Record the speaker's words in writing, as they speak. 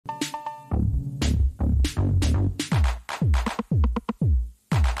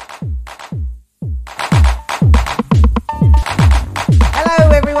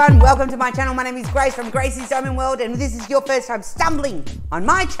everyone, welcome to my channel. My name is Grace from Gracie's Diamond World, and if this is your first time stumbling on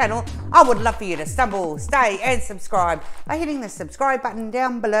my channel, I would love for you to stumble, stay and subscribe by hitting the subscribe button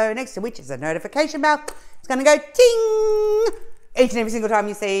down below, next to which is a notification bell. It's going to go ting each and every single time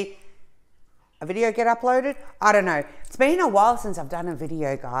you see a video get uploaded. I don't know, it's been a while since I've done a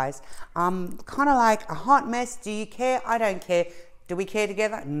video, guys. Kind of like a hot mess. Do you care? I don't care. Do we care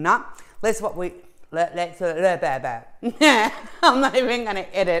together? No. I'm not even going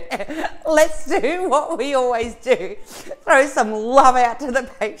to edit. Let's do what we always do. Throw some love out to the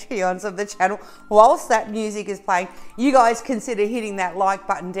Patreons of the channel. Whilst that music is playing, you guys consider hitting that like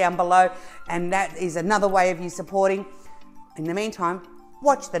button down below, and that is another way of you supporting. In the meantime,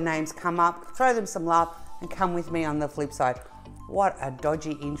 watch the names come up, throw them some love, and come with me on the flip side. What a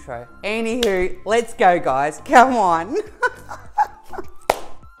dodgy intro. Anywho, let's go, guys. Come on.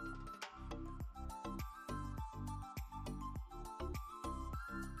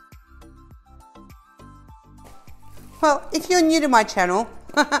 Well, if you're new to my channel,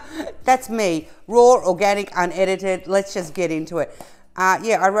 that's me. Raw, organic, unedited. Let's just get into it.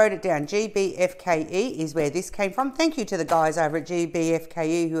 Yeah, I wrote it down. GBFKE is where this came from. Thank you to the guys over at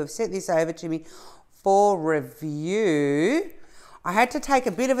GBFKE who have sent this over to me for review. I had to take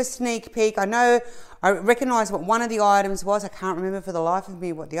a bit of a sneak peek. I recognise what one of the items was. I can't remember for the life of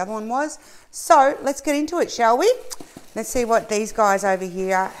me what the other one was. So let's get into it, shall we? Let's see what these guys over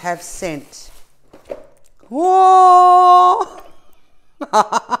here have sent. Whoa!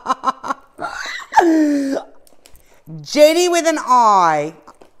 Jenny with an I.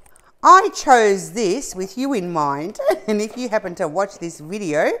 I chose this with you in mind, and if you happen to watch this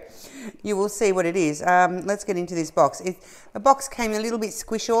video, you will see what it is. Let's get into this box. The box came a little bit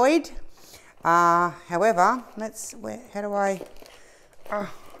squishoid. However, how do I...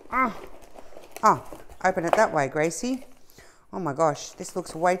 open it that way, Gracie. Oh my gosh, this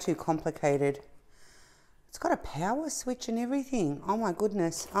looks way too complicated. It's got a power switch and everything. Oh my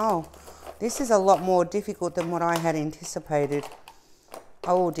goodness. Oh, this is a lot more difficult than what I had anticipated.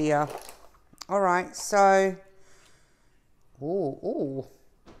 Oh dear. All right, so...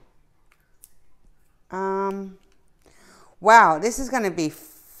 Wow, this is going to be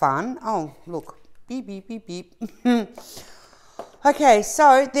fun. Oh, look. Beep, beep, beep, beep. Okay,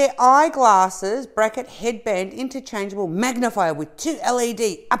 so they're eyeglasses, bracket, headband, interchangeable, magnifier with 2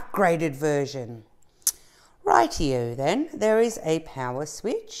 LED upgraded version. Rightio then, there is a power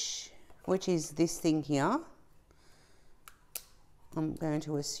switch, which is this thing here. I'm going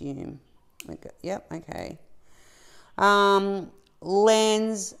to assume. Okay, yep, okay.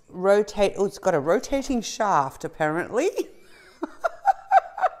 Lens, rotate, oh, it's got a rotating shaft apparently.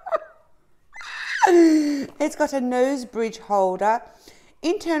 It's got a nose bridge holder,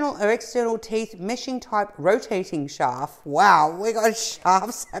 internal or external teeth, meshing type rotating shaft. Wow, we got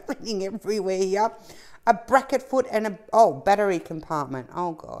shafts happening everywhere here. A bracket foot and a battery compartment.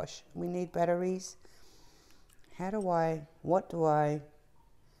 Oh gosh, we need batteries. How do I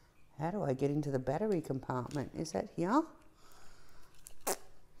get into the battery compartment? Is that here?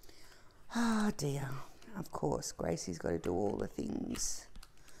 Oh dear. Of course, Gracie's got to do all the things.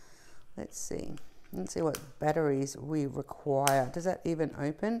 Let's see. Let's see what batteries we require. Does that even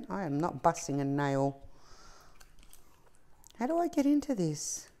open? I am not busting a nail. How do I get into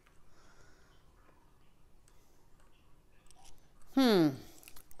this?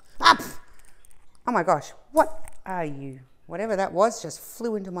 Up! Oh my gosh, what are you? Whatever that was just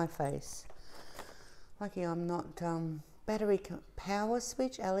flew into my face. Lucky I'm not, battery power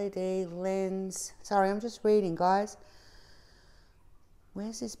switch, LED, lens. Sorry, I'm just reading, guys.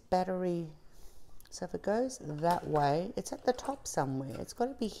 Where's this battery? So if it goes that way, it's at the top somewhere. It's got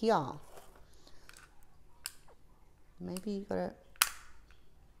to be here. Maybe you got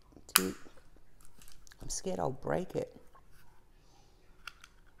to... I'm scared I'll break it.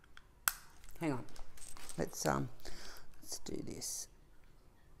 Hang on, let's do this.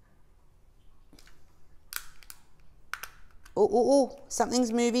 Oh,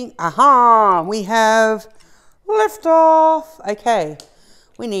 something's moving. Aha, we have liftoff. Okay,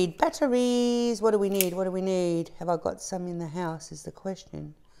 we need batteries. What do we need? What do we need? Have I got some in the house is the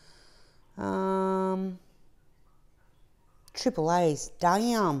question. Triple A's,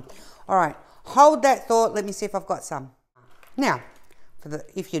 damn. All right, hold that thought. Let me see if I've got some. Now,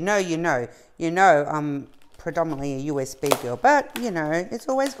 if you know, you know. You know I'm predominantly a USB girl, but, you know, it's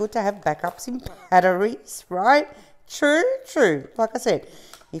always good to have backups in batteries, right? True, true. Like I said,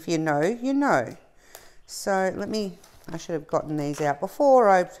 if you know, you know. So I should have gotten these out before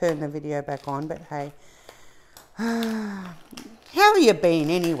I turned the video back on, but hey. How have you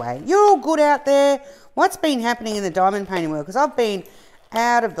been anyway? You're all good out there? What's been happening in the diamond painting world? Because I've been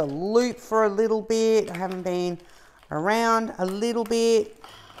out of the loop for a little bit. I haven't been around a little bit.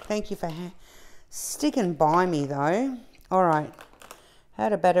 Thank you for sticking by me though. All right, how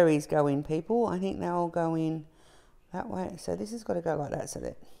do batteries go in, people? I think they'll go in that way. So this has got to go like that, so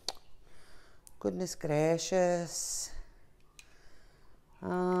that, goodness gracious.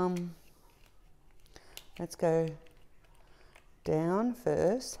 Let's go down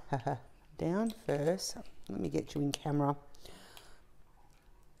first. Down first. Let me get you in camera.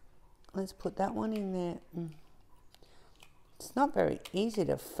 Let's put that one in there. It's not very easy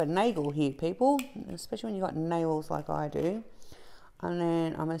to finagle here, people, especially when you've got nails like I do. And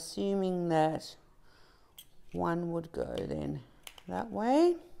then I'm assuming that one would go then that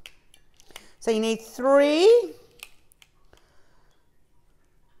way. So you need 3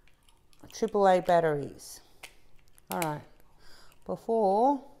 AAA batteries. All right.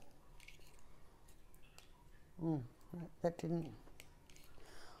 Before, that didn't,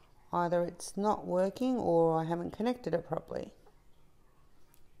 either it's not working or I haven't connected it properly.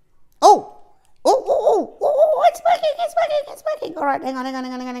 Oh, it's working. All right, hang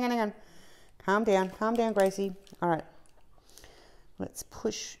on. Calm down, Gracie. All right, let's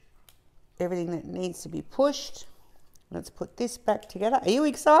push everything that needs to be pushed. Let's put this back together. Are you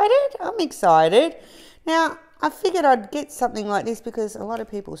excited? I'm excited. Now, I figured I'd get something like this because a lot of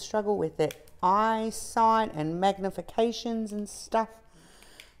people struggle with their eyesight and magnifications and stuff.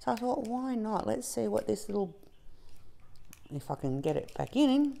 So I thought, why not? Let's see what this little, if I can get it back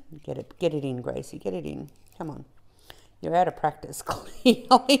in. Get it in, Gracie. Get it in. Come on. You're out of practice,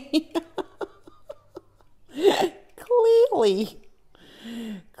 clearly.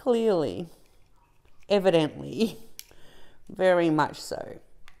 Clearly. Evidently. Very much so.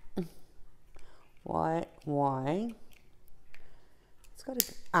 Why? It's got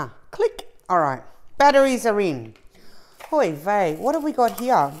to, click. All right. Batteries are in. Oy vey, what have we got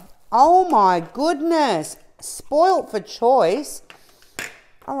here? Oh my goodness. Spoilt for choice.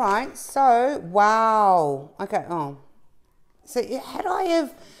 All right. So, wow. Okay. Oh. So, had I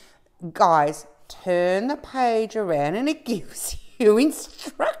have, guys, turn the page around and it gives you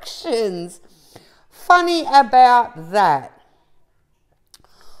instructions. Funny about that.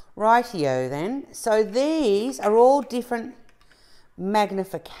 Rightio then. So these are all different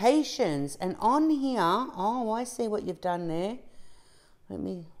magnifications, and on here, oh, I see what you've done there.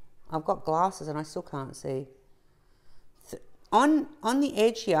 I've got glasses and I still can't see. On the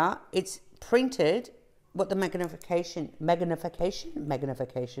edge here, it's printed what the magnification, what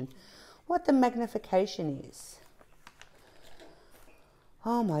the magnification is.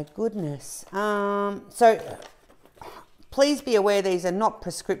 Oh my goodness. So please be aware these are not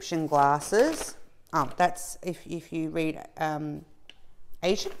prescription glasses. Oh, that's if you read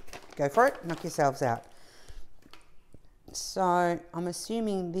Asian, go for it, knock yourselves out. So I'm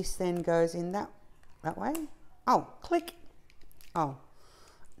assuming this then goes in that way. Oh, click. Oh,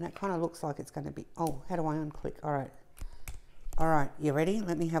 and that kind of looks like it's going to be, oh, how do I unclick? All right, you ready?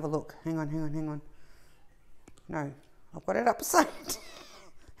 Let me have a look. Hang on. No, I've got it upside.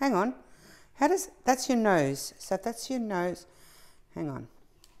 Hang on. That's your nose. So that's your nose. Hang on.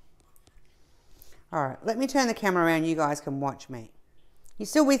 All right, let me turn the camera around. You guys can watch me. You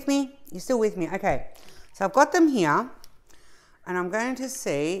still with me? Okay. So I've got them here and I'm going to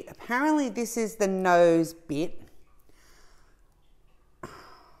see, apparently this is the nose bit.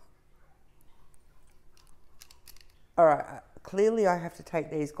 All right, clearly I have to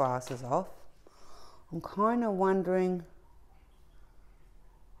take these glasses off. I'm kind of wondering,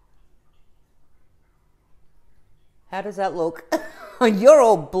 how does that look? You're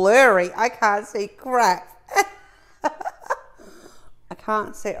all blurry. I can't see crap. I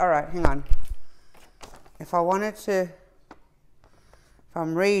can't see. All right, hang on. If I'm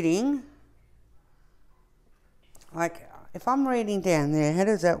reading, like if I'm reading down there, how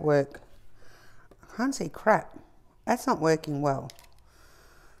does that work? I can't see crap. That's not working well.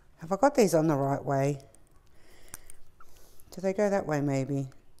 Have I got these on the right way? Do they go that way maybe?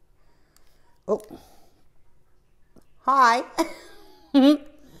 Oh. Hi.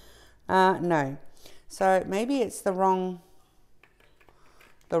 No. So maybe it's the wrong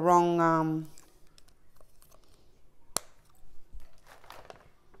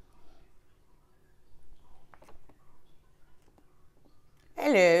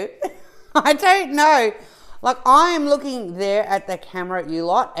hello. I don't know. Like, I am looking there at the camera at you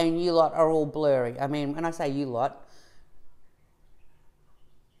lot, and you lot are all blurry. I mean, when I say you lot,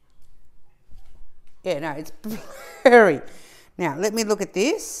 yeah, no, it's blurry. Now, let me look at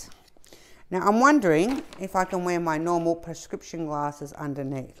this. Now, I'm wondering if I can wear my normal prescription glasses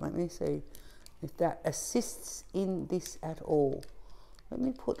underneath. Let me see if that assists in this at all. Let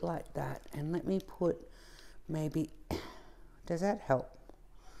me put like that, and let me put maybe, does that help?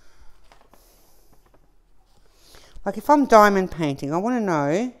 Like if I'm diamond painting, I want to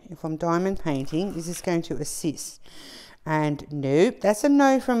know if I'm diamond painting, is this going to assist? And nope, that's a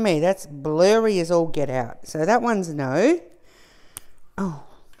no from me. That's blurry as all get out. So that one's no. Oh,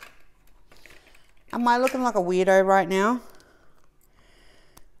 am I looking like a weirdo right now?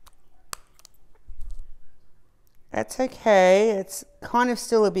 That's okay. It's kind of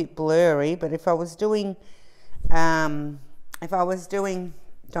still a bit blurry, but if I was doing diamond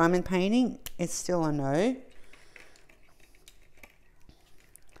painting, it's still a no.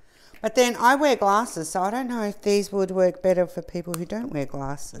 But then I wear glasses, so I don't know if these would work better for people who don't wear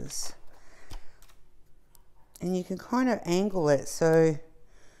glasses. And you can kind of angle it, so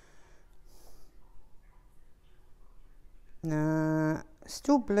nah,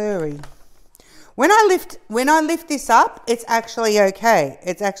 still blurry. When I lift this up, it's actually okay.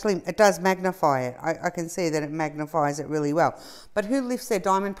 It does magnify it. I can see that it magnifies it really well. But who lifts their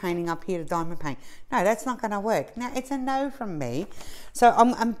diamond painting up here to diamond paint? No, that's not going to work. Now, it's a no from me. So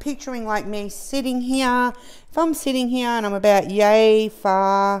I'm picturing like me sitting here. If I'm sitting here and I'm about yay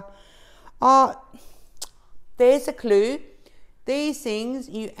far, oh, there's a clue. These things,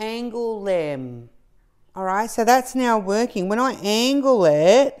 you angle them. All right, so that's now working. When I angle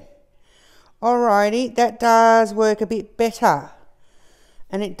it, alrighty, that does work a bit better,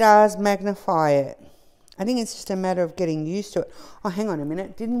 and it does magnify it. I think it's just a matter of getting used to it. Oh, hang on a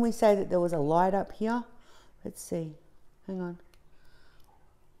minute. Didn't we say that there was a light up here? Let's see. Hang on.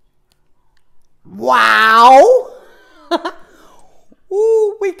 Wow!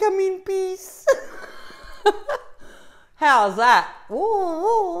 Ooh, we come in peace. How's that? Ooh,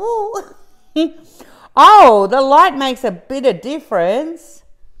 ooh, ooh. Oh, the light makes a bit of difference.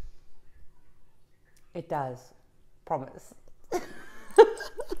 It does. Promise.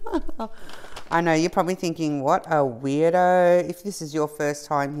 I know, you're probably thinking, what a weirdo. If this is your first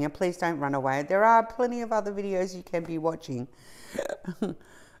time here, please don't run away. There are plenty of other videos you can be watching.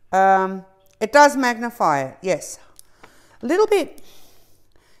 It does magnify it, yes. A little bit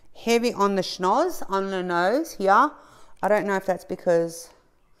heavy on the schnoz, on the nose here. I don't know if that's because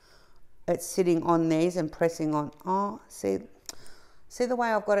it's sitting on these and pressing on. Oh, see the way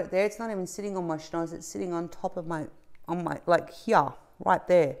I've got it there? It's not even sitting on my schnoz, it's sitting on top of my, like here, right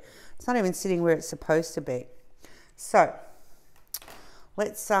there. It's not even sitting where it's supposed to be. So,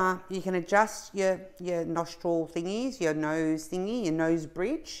 let's, you can adjust your nostril thingies, your nose thingy, your nose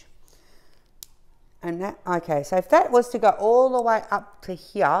bridge. And that, okay, so if that was to go all the way up to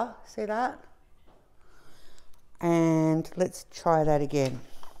here, see that? And let's try that again.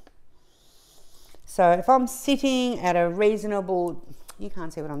 So if I'm sitting at a reasonable, you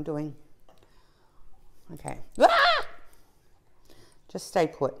can't see what I'm doing. Okay. Ah! Just stay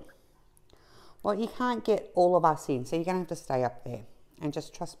put. Well, you can't get all of us in, so you're going to have to stay up there. And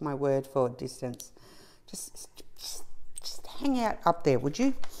just trust my word for distance. Just hang out up there, would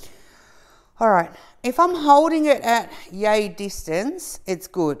you? All right. If I'm holding it at yay distance, it's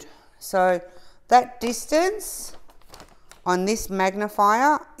good. So that distance on this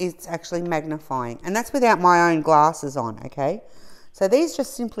magnifier, it's actually magnifying. And that's without my own glasses on, okay? So these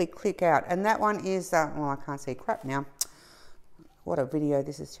just simply click out. And that one is, well, I can't see crap now. What a video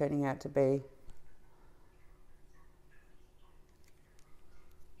this is turning out to be.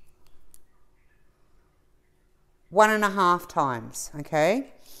 One and a half times, okay?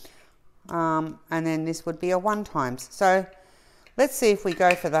 And then this would be a 1 times. So let's see if we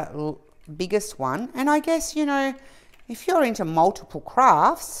go for that biggest one. And I guess, you know, if you're into multiple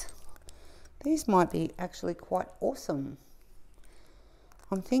crafts, these might be actually quite awesome.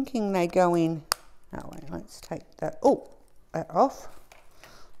 I'm thinking they go in, oh wait, let's take that, oh, that off.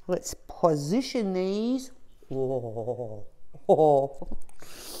 Let's position these. Oh, oh.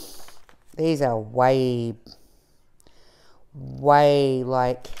 These are way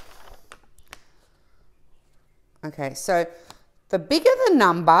like, okay, so the bigger the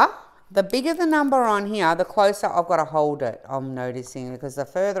number on here, the closer I've got to hold it, I'm noticing, because the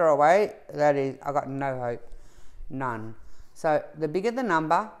further away, that is, I've got no hope, none. So the bigger the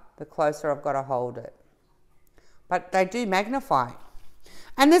number, the closer I've got to hold it. But they do magnify.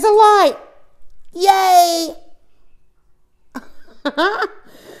 And there's a light. Yay!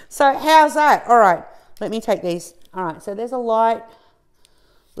 So how's that? All right, let me take these. All right, so there's a light.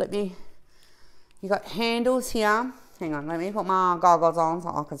 You got handles here. Hang on, let me put my goggles on so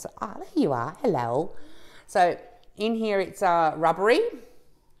I can say, oh, there you are, hello. So in here it's rubbery,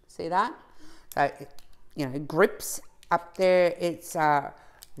 see that? So, you know, grips. Up there it's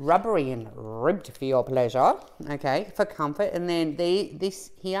rubbery and ribbed for your pleasure, okay, for comfort. And then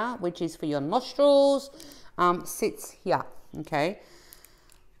this here, which is for your nostrils, sits here, okay.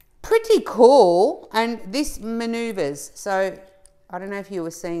 Pretty cool. And this maneuvers. So I don't know if you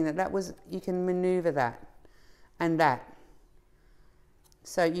were seeing that. You can maneuver that and that.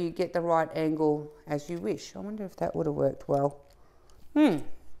 So you get the right angle as you wish. I wonder if that would have worked well.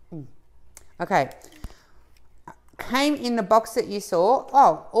 Okay. Came in the box that you saw.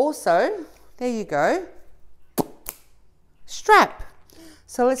 Oh, also, there you go. Strap.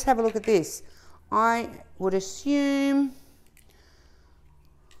 So let's have a look at this. I would assume,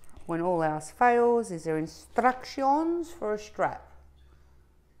 when all else fails, is there instructions for a strap?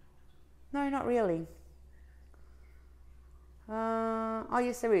 No, not really. Oh,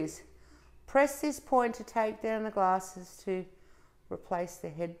 yes, there is. Press this point to take down the glasses to replace the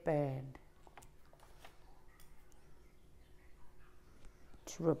headband.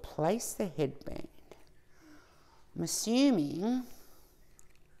 To replace the headband. I'm assuming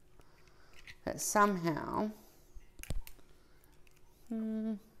that somehow...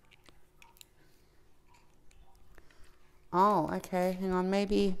 Oh, okay, hang on,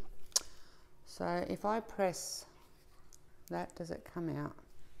 maybe... So if I press that, does it come out?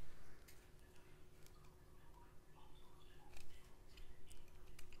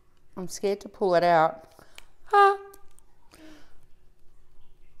 I'm scared to pull it out.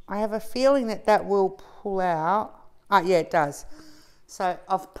 I have a feeling that will pull out. Oh, yeah, it does. So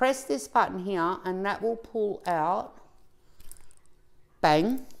I've pressed this button here and that will pull out.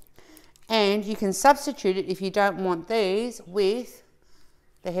 Bang. And you can substitute it if you don't want these with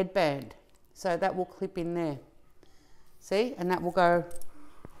the headband. So that will clip in there. See? And that will go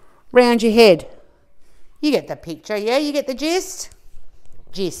round your head. You get the picture, yeah? You get the gist?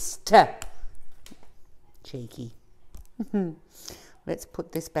 Gist. Cheeky. Let's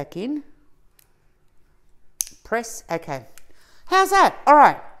put this back in. Press. Okay. How's that? All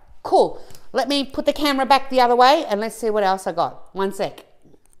right. Cool. Let me put the camera back the other way and let's see what else I got. One sec.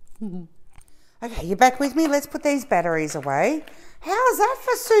 Okay, you back with me? Let's put these batteries away. How's that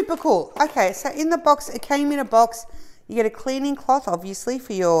for super cool? Okay, so in the box, it came in a box. You get a cleaning cloth, obviously,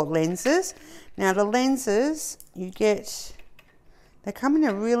 for your lenses. Now, the lenses, you get... They come in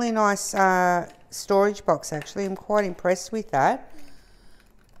a really nice storage box, actually. I'm quite impressed with that.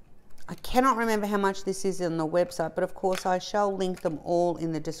 I cannot remember how much this is on the website, but of course I shall link them all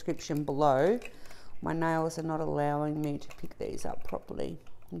in the description below. My nails are not allowing me to pick these up properly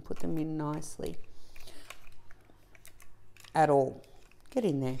and put them in nicely at all. Get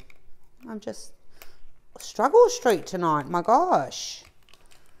in there. I'm just... Struggle Street tonight, my gosh.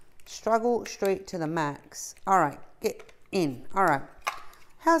 Struggle Street to the max. All right, get in. All right.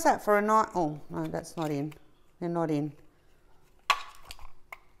 How's that for a night? Oh, no, that's not in. They're not in.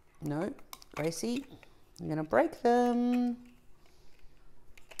 No, Gracie, I'm going to break them.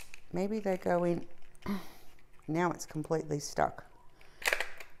 Maybe they go in. Now it's completely stuck.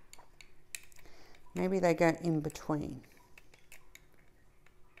 Maybe they go in between.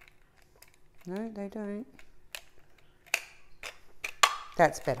 No, they don't.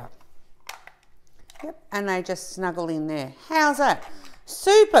 That's better. Yep, and they just snuggle in there. How's that?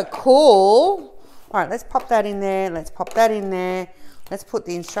 Super cool. All right, let's pop that in there. Let's pop that in there. Let's put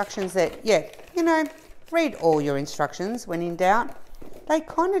the instructions that, yeah, you know, read all your instructions when in doubt. They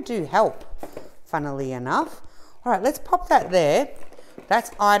kind of do help, funnily enough. All right, let's pop that there.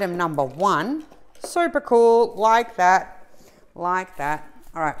 That's item number 1. Super cool, like that, like that.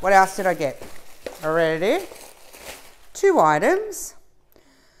 All right, what else did I get? Already, 2 items.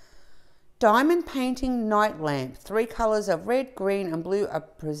 Diamond painting night lamp. 3 colors of red, green, and blue are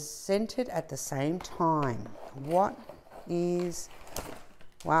presented at the same time. What is...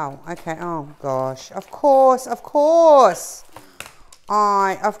 Wow, okay, oh gosh. Of course.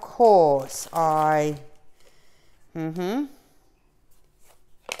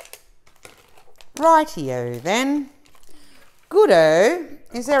 Rightio then. Goodo.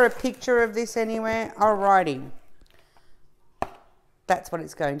 Is there a picture of this anywhere? Alrighty. That's what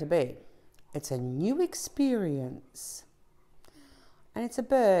it's going to be. It's a new experience. And it's a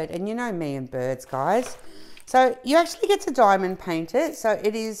bird. And you know me and birds, guys. So you actually get to diamond paint it. So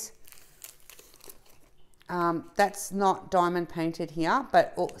it is, that's not diamond painted here.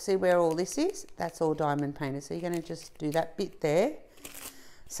 But see where all this is? That's all diamond painted. So you're going to just do that bit there.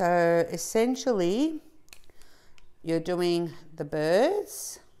 So essentially, you're doing the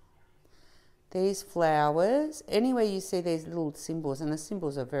birds, these flowers, anywhere you see these little symbols, and the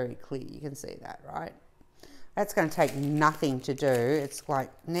symbols are very clear, you can see that, right? That's going to take nothing to do. It's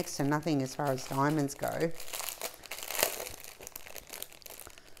like next to nothing as far as diamonds go.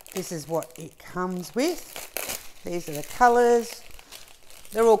 this is what it comes with. These are the colours.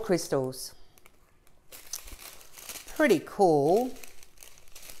 They're all crystals. Pretty cool.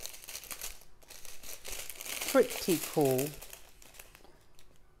 Pretty cool.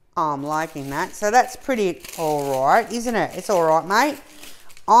 Oh, I'm liking that. So that's pretty all right, isn't it? It's all right, mate.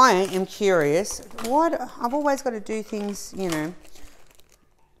 I am curious. Why I've always got to do things, you know.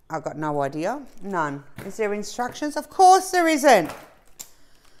 I've got no idea. None. Is there instructions? Of course there isn't.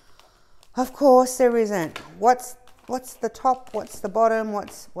 Of course there isn't. What's the top? What's the bottom?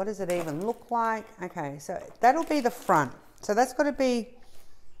 What does it even look like? Okay, so that'll be the front. So that's got to be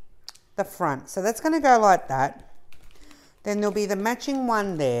the front. So that's going to go like that. Then there'll be the matching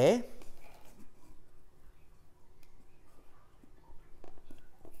one there.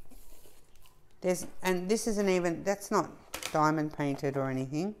 And this isn't even, that's not diamond painted or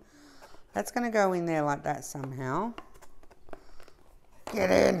anything. That's going to go in there like that somehow. Get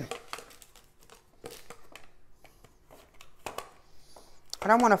in. I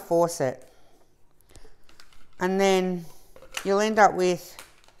don't want to force it. And then you'll end up with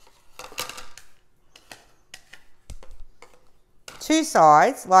two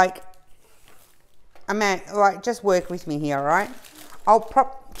sides, like just work with me here, all right?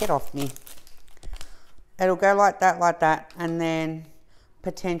 Get off me. It'll go like that, and then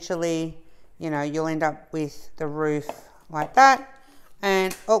potentially, you know, you'll end up with the roof like that,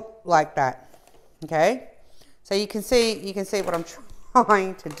 and like that. Okay, so you can see what I'm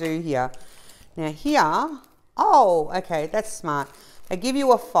trying to do here. Now here, okay, that's smart. They give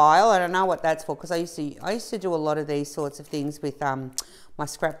you a file. I don't know what that's for, because I used to do a lot of these sorts of things with my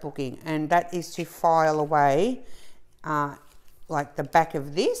scrapbooking, and that is to file away like the back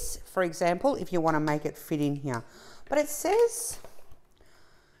of this, for example, if you want to make it fit in here. But it says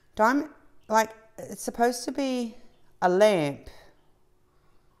diamond, like it's supposed to be a lamp.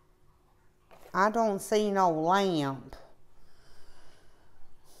 I don't see no lamp.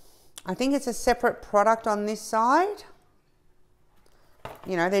 I think it's a separate product on this side.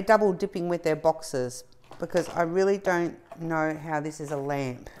 You know, they're double dipping with their boxes, because I really don't know how this is a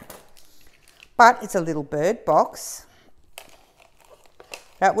lamp. But it's a little bird box.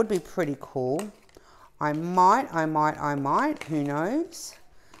 That would be pretty cool. I might, who knows?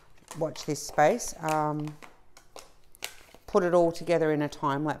 Watch this space. Put it all together in a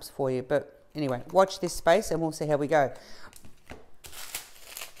time lapse for you. But anyway, watch this space and we'll see how we go.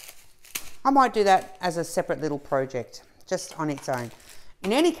 I might do that as a separate little project, just on its own.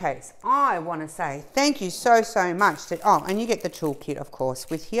 In any case, I want to say thank you so much. And you get the toolkit, of course,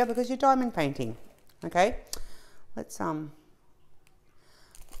 with here, because you're diamond painting. Okay, let's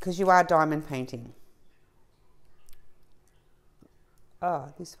because you are diamond painting. Oh,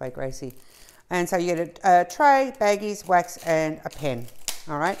 this way, Gracie. And so you get a tray, baggies, wax, and a pen.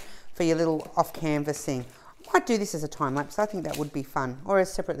 All right, for your little off-canvas thing. I might do this as a time lapse. I think that would be fun, or a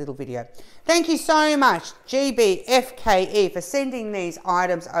separate little video. Thank you so much, GBFKE, for sending these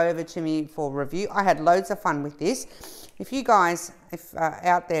items over to me for review. I had loads of fun with this. If you guys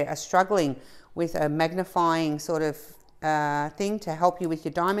out there are struggling with a magnifying sort of thing to help you with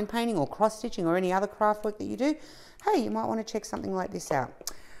your diamond painting or cross stitching or any other craft work that you do, hey, you might want to check something like this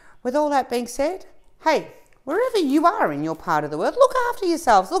out. With all that being said, hey, wherever you are in your part of the world, look after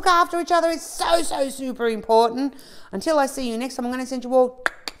yourselves, look after each other. It's so super important. Until I see you next time, I'm going to send you all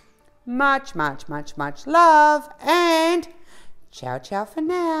much love, and ciao for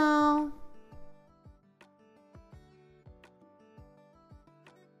now.